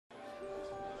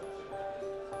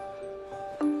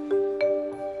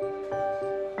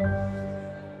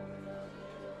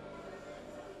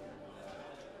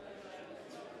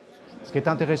Ce qui est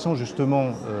intéressant justement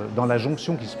dans la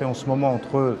jonction qui se fait en ce moment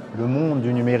entre le monde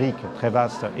du numérique très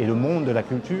vaste et le monde de la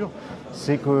culture,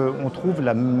 c'est qu'on trouve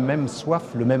la même soif,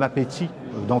 le même appétit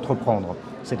d'entreprendre.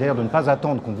 C'est-à-dire de ne pas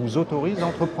attendre qu'on vous autorise à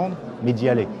entreprendre, mais d'y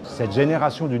aller. Cette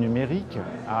génération du numérique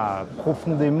a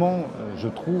profondément, je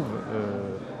trouve,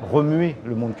 remué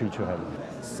le monde culturel.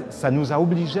 Ça nous a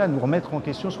obligés à nous remettre en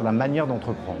question sur la manière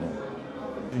d'entreprendre.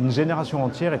 Une génération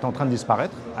entière est en train de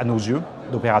disparaître, à nos yeux,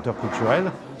 d'opérateurs culturels.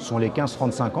 Ce sont les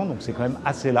 15-35 ans, donc c'est quand même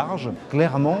assez large.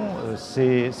 Clairement,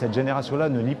 cette génération-là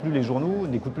ne lit plus les journaux,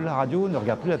 n'écoute plus la radio, ne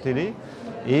regarde plus la télé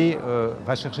et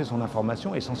va chercher son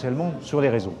information essentiellement sur les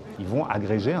réseaux. Ils vont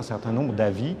agréger un certain nombre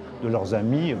d'avis de leurs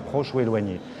amis proches ou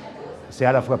éloignés. C'est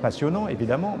à la fois passionnant,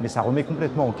 évidemment, mais ça remet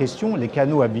complètement en question les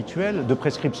canaux habituels de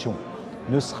prescription.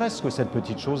 Ne serait-ce que cette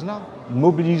petite chose-là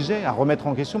m'obligeait à remettre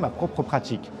en question ma propre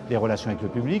pratique, des relations avec le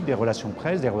public, des relations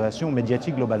presse, des relations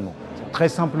médiatiques globalement. Très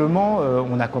simplement,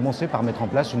 on a commencé par mettre en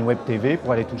place une web TV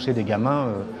pour aller toucher des gamins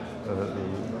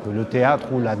que le théâtre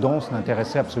ou la danse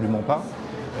n'intéressait absolument pas.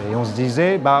 Et on se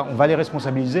disait, on va les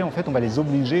responsabiliser, en fait, on va les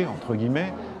obliger, entre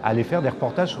guillemets, à aller faire des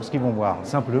reportages sur ce qu'ils vont voir.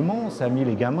 Simplement, ça a mis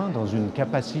les gamins dans une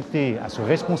capacité à se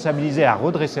responsabiliser, à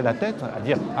redresser la tête, à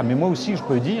dire « Ah, mais moi aussi je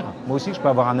peux dire, moi aussi je peux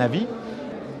avoir un avis ».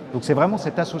 Donc c'est vraiment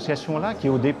cette association-là qui,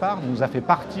 au départ, nous a fait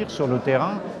partir sur le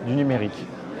terrain du numérique.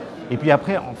 Et puis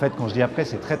après, en fait, quand je dis après,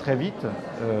 c'est très très vite,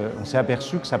 on s'est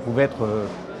aperçu que ça pouvait être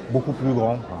beaucoup plus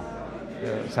grand.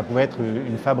 Ça pouvait être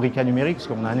une fabrica numérique, parce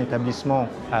qu'on a un établissement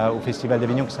au Festival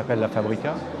d'Avignon qui s'appelle la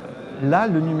Fabrica. Là,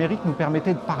 le numérique nous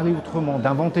permettait de parler autrement,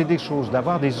 d'inventer des choses,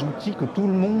 d'avoir des outils que tout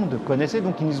le monde connaissait,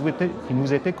 donc qui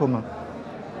nous étaient communs.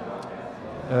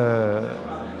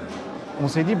 On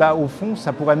s'est dit, au fond,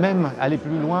 ça pourrait même aller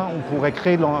plus loin, on pourrait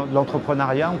créer de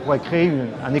l'entrepreneuriat, on pourrait créer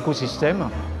un écosystème.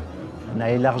 On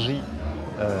a élargi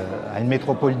à une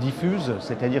métropole diffuse,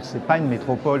 c'est-à-dire que ce n'est pas une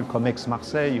métropole comme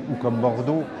Aix-Marseille ou comme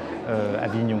Bordeaux,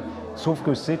 Avignon. Sauf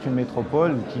que c'est une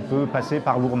métropole qui peut passer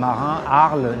par Lourmarin,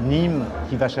 Arles, Nîmes,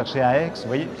 qui va chercher à Aix. Vous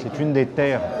voyez, c'est une des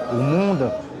terres au monde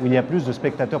où il y a plus de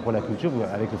spectateurs pour la culture,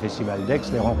 avec le Festival d'Aix,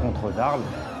 les rencontres d'Arles,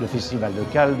 le Festival de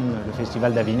Calme, le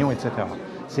Festival d'Avignon, etc.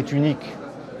 C'est unique.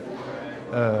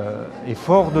 Et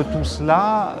fort de tout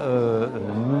cela,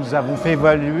 nous avons fait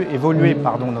évoluer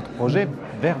notre projet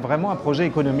vers vraiment un projet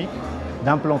économique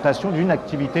d'implantation d'une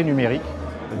activité numérique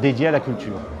dédiée à la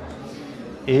culture.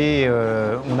 Et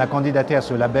on a candidaté à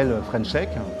ce label French Tech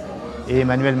et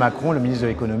Emmanuel Macron, le ministre de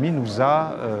l'économie, nous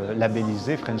a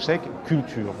labellisé French Tech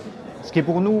Culture. Ce qui est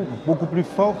pour nous beaucoup plus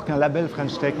fort qu'un label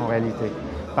French Tech en réalité,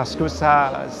 parce que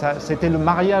c'était le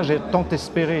mariage tant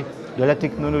espéré de la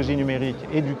technologie numérique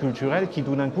et du culturel qui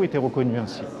tout d'un coup était reconnu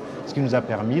ainsi. Ce qui nous a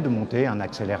permis de monter un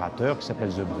accélérateur qui s'appelle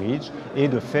The Bridge et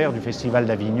de faire du Festival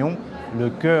d'Avignon le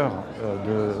cœur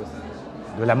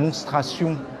de la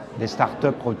monstration des startups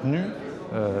retenues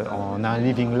en un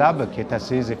living lab qui est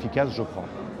assez efficace, je crois.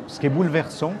 Ce qui est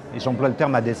bouleversant, et j'emploie le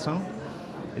terme à dessein,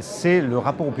 c'est le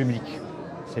rapport au public,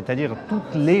 c'est-à-dire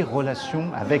toutes les relations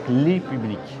avec les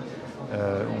publics.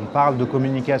 On parle de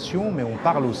communication, mais on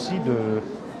parle aussi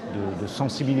de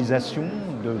sensibilisation,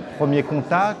 de premier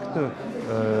contact,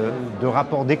 de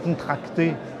rapport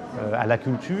décontracté à la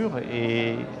culture.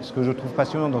 Et ce que je trouve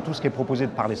passionnant dans tout ce qui est proposé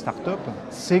par les startups,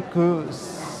 c'est que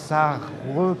ça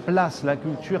replace la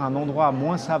culture à un endroit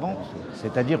moins savant,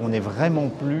 c'est-à-dire on n'est vraiment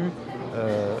plus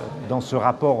dans ce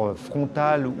rapport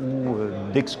frontal ou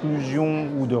d'exclusion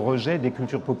ou de rejet des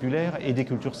cultures populaires et des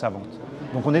cultures savantes.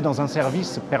 Donc on est dans un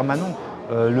service permanent.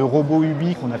 Le robot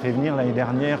Ubi qu'on a fait venir l'année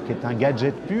dernière, qui est un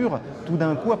gadget pur, tout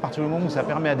d'un coup, à partir du moment où ça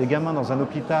permet à des gamins dans un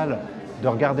hôpital de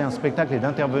regarder un spectacle et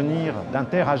d'intervenir,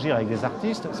 d'interagir avec des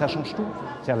artistes, ça change tout.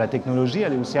 C'est-à-dire la technologie,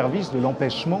 elle est au service de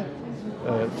l'empêchement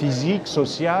physique,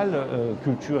 social,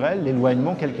 culturel,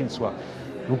 l'éloignement, quel qu'il soit.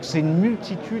 Donc c'est une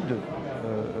multitude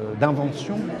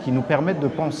d'inventions qui nous permettent de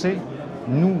penser,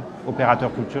 nous,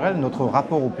 opérateurs culturels, notre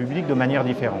rapport au public de manière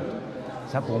différente.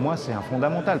 Ça, pour moi, c'est un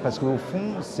fondamental, parce qu'au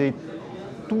fond, c'est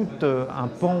tout un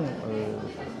pan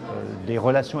des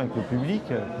relations avec le public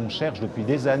qu'on cherche depuis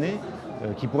des années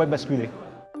qui pourrait basculer.